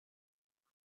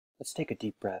Let's take a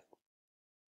deep breath.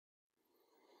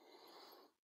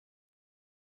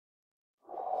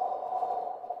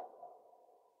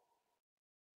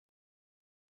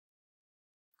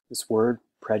 This word,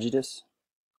 prejudice,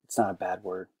 it's not a bad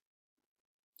word.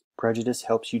 Prejudice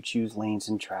helps you choose lanes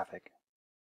in traffic.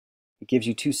 It gives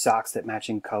you two socks that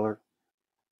match in color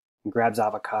and grabs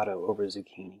avocado over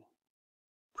zucchini.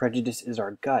 Prejudice is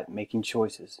our gut making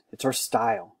choices. It's our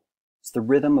style. It's the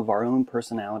rhythm of our own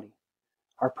personality.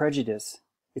 Our prejudice,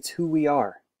 it's who we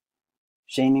are.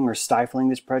 Shaming or stifling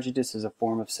this prejudice is a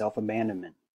form of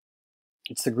self-abandonment.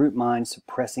 It's the group mind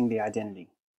suppressing the identity.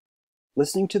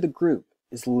 Listening to the group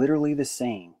is literally the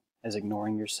same as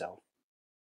ignoring yourself.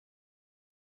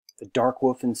 The dark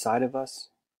wolf inside of us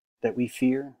that we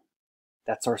fear,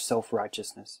 that's our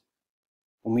self-righteousness.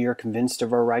 When we are convinced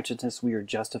of our righteousness, we are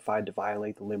justified to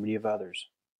violate the liberty of others.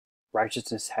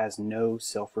 Righteousness has no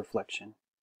self-reflection.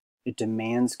 It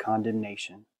demands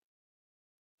condemnation.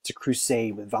 It's a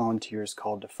crusade with volunteers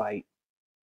called to fight.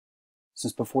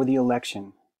 Since before the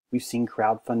election, we've seen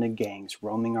crowd-funded gangs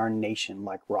roaming our nation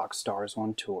like rock stars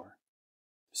on tour.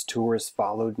 This tour is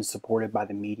followed and supported by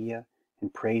the media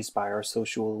and praised by our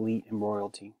social elite and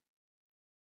royalty.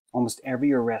 Almost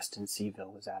every arrest in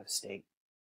Seville is out of state.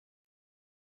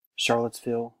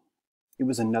 Charlottesville, it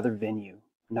was another venue,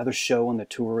 another show on the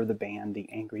tour of the band The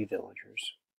Angry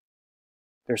Villagers.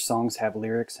 Their songs have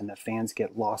lyrics and the fans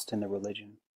get lost in the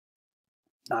religion.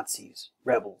 Nazis,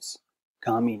 rebels,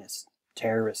 communists,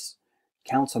 terrorists,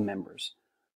 council members,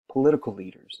 political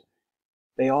leaders,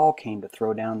 they all came to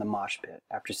throw down the mosh pit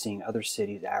after seeing other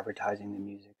cities advertising the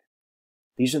music.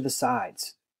 These are the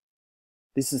sides.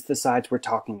 This is the sides we're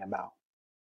talking about.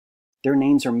 Their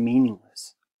names are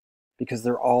meaningless because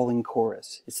they're all in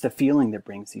chorus. It's the feeling that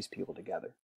brings these people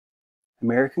together.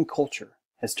 American culture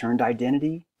has turned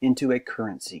identity into a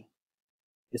currency.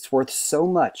 It's worth so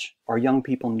much our young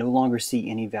people no longer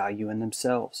see any value in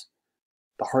themselves.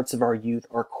 The hearts of our youth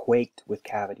are quaked with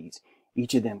cavities,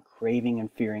 each of them craving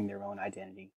and fearing their own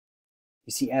identity.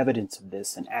 You see evidence of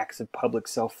this in acts of public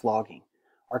self-flogging,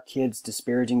 our kids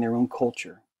disparaging their own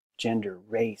culture, gender,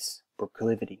 race,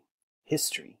 proclivity,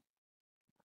 history.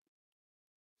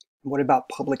 And what about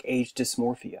public age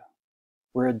dysmorphia,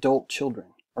 where adult children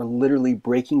are literally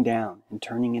breaking down and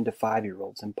turning into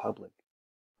 5-year-olds in public,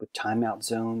 with timeout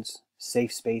zones,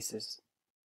 safe spaces?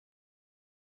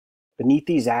 Beneath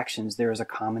these actions, there is a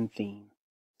common theme.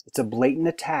 It's a blatant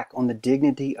attack on the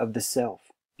dignity of the self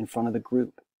in front of the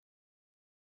group.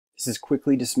 This is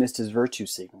quickly dismissed as virtue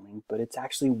signaling, but it's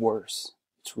actually worse.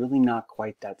 It's really not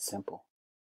quite that simple.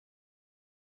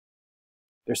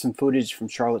 There's some footage from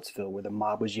Charlottesville where the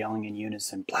mob was yelling in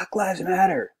unison, "Black Lives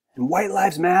Matter" and "White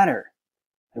Lives Matter."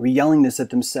 They were yelling this at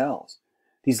themselves.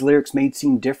 These lyrics may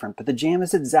seem different, but the jam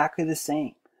is exactly the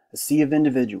same. A sea of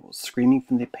individuals screaming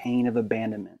from the pain of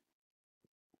abandonment.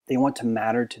 They want to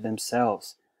matter to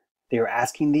themselves. They are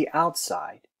asking the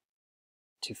outside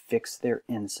to fix their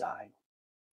inside.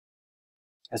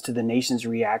 As to the nation's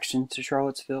reaction to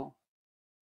Charlottesville,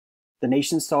 the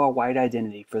nation saw a white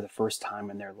identity for the first time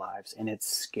in their lives, and it's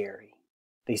scary.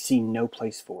 They see no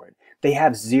place for it. They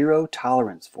have zero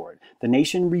tolerance for it. The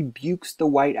nation rebukes the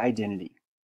white identity.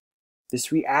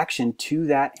 This reaction to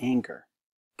that anger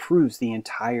proves the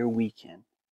entire weekend.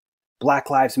 Black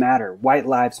lives matter. White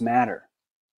lives matter.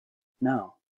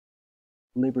 No.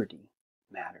 Liberty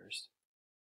matters.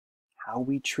 How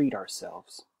we treat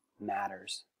ourselves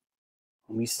matters.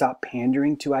 When we stop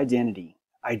pandering to identity,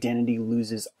 identity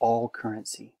loses all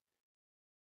currency.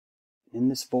 In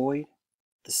this void,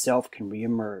 the self can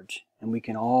reemerge and we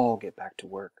can all get back to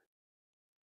work.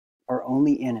 Our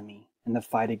only enemy in the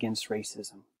fight against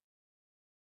racism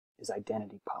is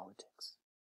identity politics.